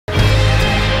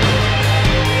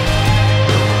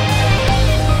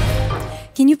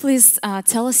please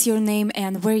tell us your name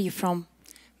and where you're from?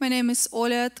 My name is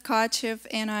Olga Tkacheva,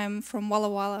 and I'm from Walla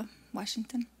Walla,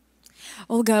 Washington.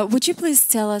 Olga, would you please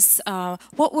tell us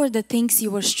what were the things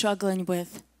you were struggling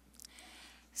with?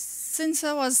 Since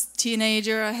I was a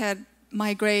teenager, I had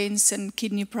migraines and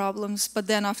kidney problems. But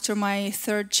then after my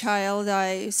third child,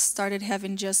 I started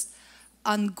having just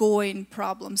ongoing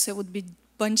problems. It would be a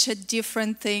bunch of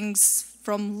different things,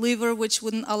 from liver, which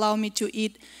wouldn't allow me to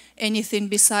eat anything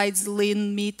besides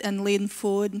lean meat and lean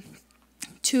food,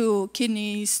 to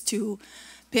kidneys, to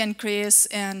pancreas,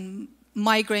 and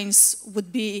migraines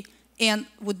would be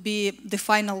the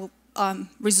final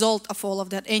result of all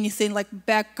of that. Anything like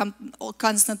back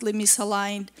constantly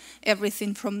misaligned,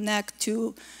 everything from neck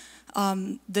to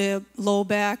the low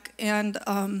back, and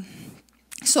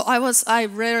so I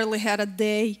rarely had a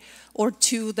day or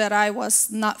two that I was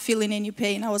not feeling any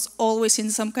pain. I was always in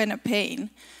some kind of pain,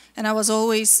 and I was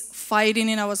always fighting,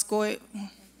 and I was going.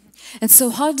 And so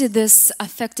how did this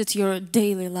affect your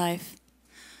daily life?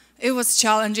 It was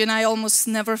challenging. I almost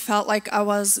never felt like I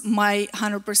was my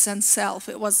 100% self.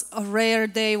 It was a rare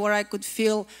day where I could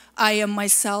feel I am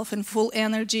myself in full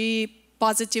energy,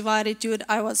 positive attitude.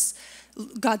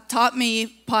 God taught me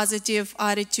positive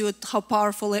attitude, how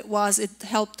powerful it was. It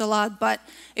helped a lot, but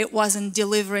it wasn't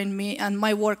delivering me. And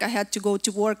my work, I had to go to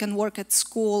work and work at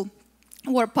school,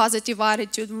 where positive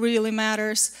attitude really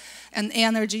matters, and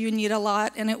energy you need a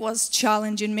lot. And it was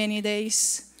challenging many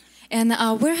days. And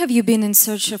where have you been in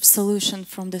search of solution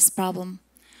from this problem?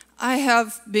 I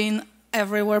have been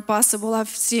everywhere possible. I've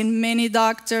seen many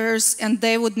doctors, and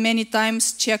they would many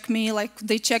times check me. Like,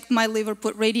 they checked my liver,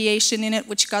 put radiation in it,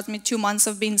 which got me 2 months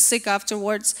of being sick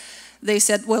afterwards. They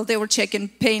said, well, they were checking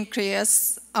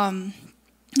pancreas,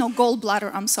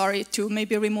 gallbladder, I'm sorry, to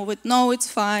maybe remove it. No, it's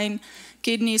fine.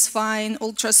 Kidneys fine,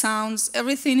 ultrasounds,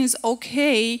 everything is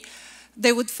okay.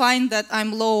 They would find that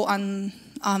I'm low on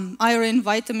iron,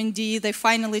 vitamin D. They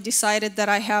finally decided that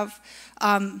I have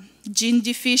gene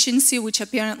deficiency, which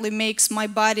apparently makes my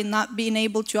body not being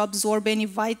able to absorb any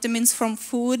vitamins from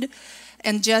food,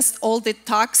 and just all the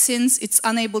toxins. It's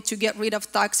unable to get rid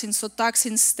of toxins, so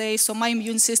toxins stay. So my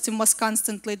immune system was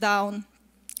constantly down.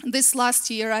 This last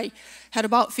year, I had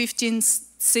about 15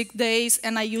 sick days,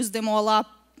 and I used them all up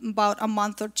about a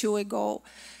month or two ago.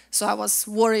 So I was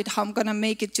worried how I'm going to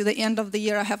make it to the end of the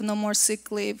year. I have no more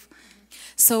sick leave.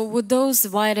 So would those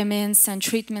vitamins and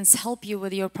treatments help you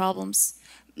with your problems?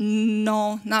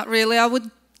 No, not really. I would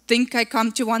think I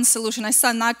come to one solution. I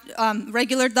saw not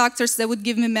regular doctors. They would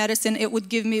give me medicine. It would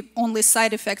give me only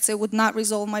side effects. It would not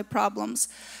resolve my problems.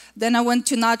 Then I went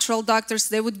to natural doctors.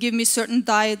 They would give me certain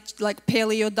diet, like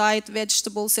paleo diet,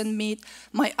 vegetables and meat.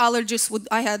 My allergies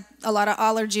I had a lot of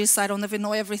allergies. I don't even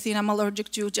know everything I'm allergic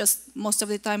to. Just most of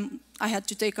the time I had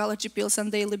to take allergy pills on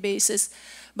a daily basis.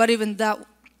 But even that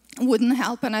wouldn't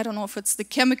help, and I don't know if it's the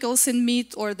chemicals in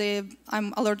meat or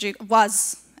I'm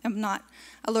not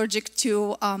allergic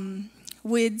to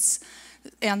weeds,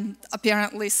 and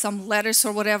apparently some lettuce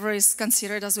or whatever is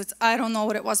considered as weeds. I don't know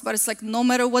what it was, but it's like no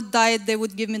matter what diet they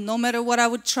would give me, no matter what I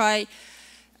would try,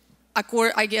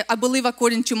 I believe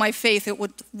according to my faith, it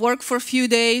would work for a few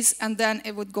days, and then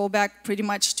it would go back pretty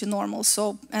much to normal.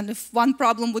 So, and if one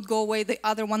problem would go away, the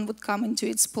other one would come into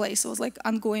its place. It was like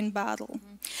ongoing battle.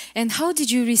 And how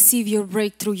did you receive your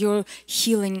breakthrough, your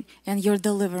healing, and your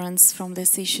deliverance from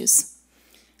these issues?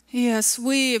 Yes,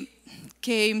 we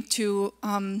came to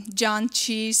John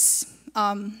Chi's,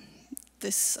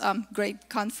 this great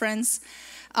conference.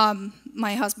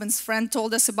 My husband's friend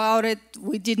told us about it.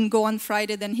 We didn't go on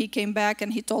Friday. Then he came back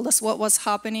and he told us what was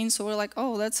happening. So we're like,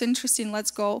 oh, that's interesting.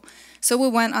 Let's go. So we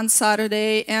went on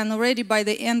Saturday, and already by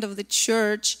the end of the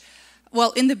church,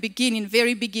 well, in the beginning,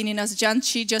 very beginning, as John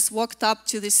Chi just walked up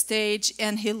to the stage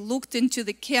and he looked into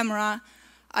the camera,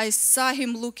 I saw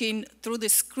him looking through the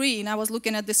screen. I was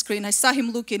looking at the screen. I saw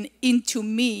him looking into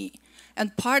me.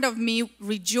 And part of me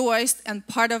rejoiced, and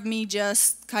part of me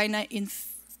just kind of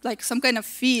like some kind of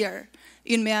fear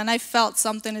in me, and I felt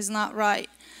something is not right.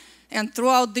 And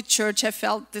throughout the church, I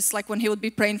felt this, like when he would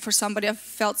be praying for somebody, I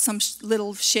felt some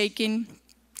little shaking.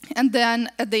 And then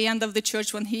at the end of the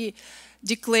church, when he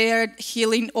declared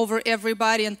healing over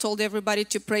everybody and told everybody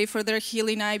to pray for their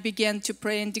healing, I began to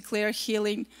pray and declare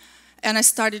healing. And I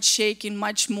started shaking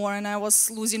much more, and I was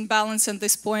losing balance at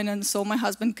this point, and so my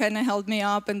husband kind of held me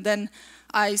up, and then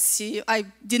I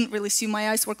didn't really see, my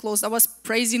eyes were closed. I was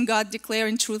praising God,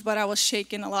 declaring truth, but I was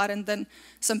shaking a lot. And then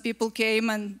some people came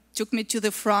and took me to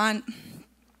the front.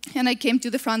 And I came to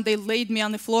the front. They laid me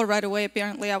on the floor right away.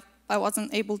 Apparently, I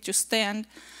wasn't able to stand.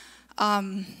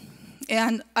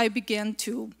 And I began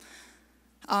to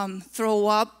throw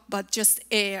up, but just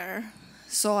air.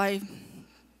 So I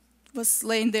was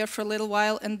laying there for a little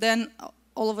while, and then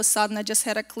all of a sudden I just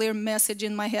had a clear message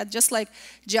in my head, just like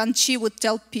John Chi would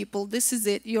tell people, this is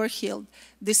it, you're healed.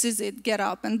 This is it, get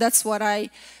up. And that's what I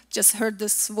just heard,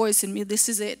 this voice in me, this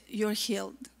is it, you're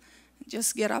healed.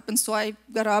 Just get up. And so I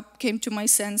got up, came to my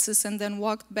senses, and then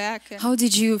walked back. How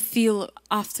did you feel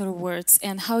afterwards,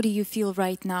 and how do you feel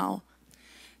right now?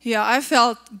 Yeah, I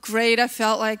felt great. I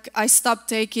felt like I stopped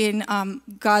taking,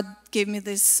 God gave me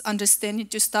this understanding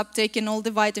to stop taking all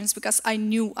the vitamins because I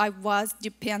knew I was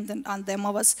dependent on them. I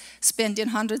was spending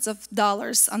hundreds of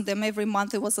dollars on them every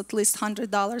month. It was at least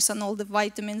 $100 on all the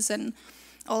vitamins and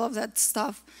all of that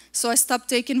stuff. So I stopped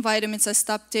taking vitamins. I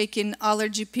stopped taking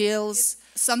allergy pills.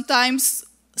 Sometimes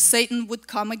Satan would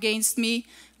come against me,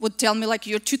 would tell me like,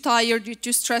 you're too tired, you're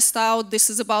too stressed out, this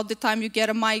is about the time you get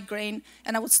a migraine,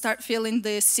 and I would start feeling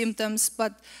the symptoms,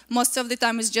 but most of the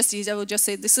time it's just easy. I would just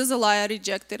say, this is a lie, I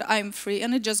reject it, I'm free,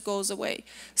 and it just goes away.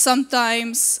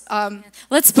 Sometimes...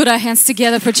 Let's put our hands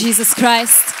together for Jesus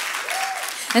Christ.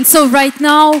 And so right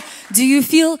now, do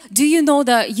you know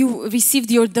that you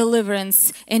received your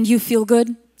deliverance and you feel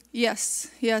good? Yes,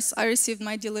 I received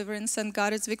my deliverance, and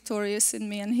God is victorious in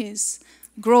me, and He's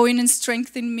growing and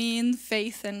strengthening me in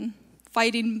faith and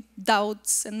fighting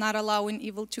doubts and not allowing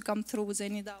evil to come through with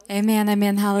any doubt. Amen,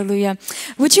 amen, hallelujah.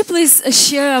 Would you please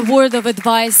share a word of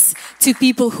advice to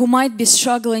people who might be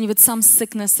struggling with some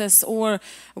sicknesses or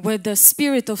with the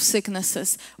spirit of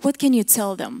sicknesses? What can you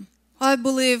tell them? I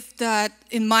believe that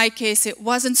in my case it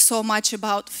wasn't so much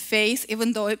about faith,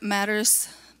 even though it matters,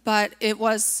 but it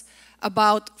was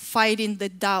about fighting the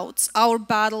doubts. Our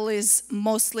battle is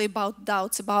mostly about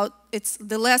doubts. It's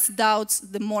the less doubts,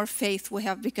 the more faith we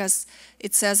have, because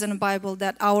it says in the Bible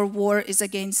that our war is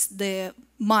against the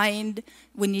mind.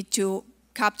 We need to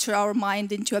capture our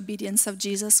mind into obedience of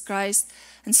Jesus Christ.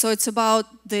 And so it's about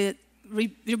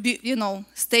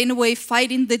staying away,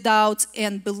 fighting the doubts,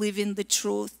 and believing the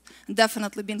truth. And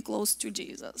definitely being close to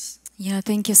Jesus. Yeah,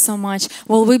 thank you so much.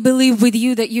 Well, we believe with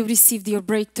you that you received your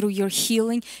breakthrough, your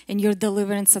healing, and your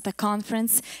deliverance at the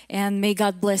conference. And may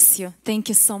God bless you. Thank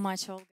you so much, Olga.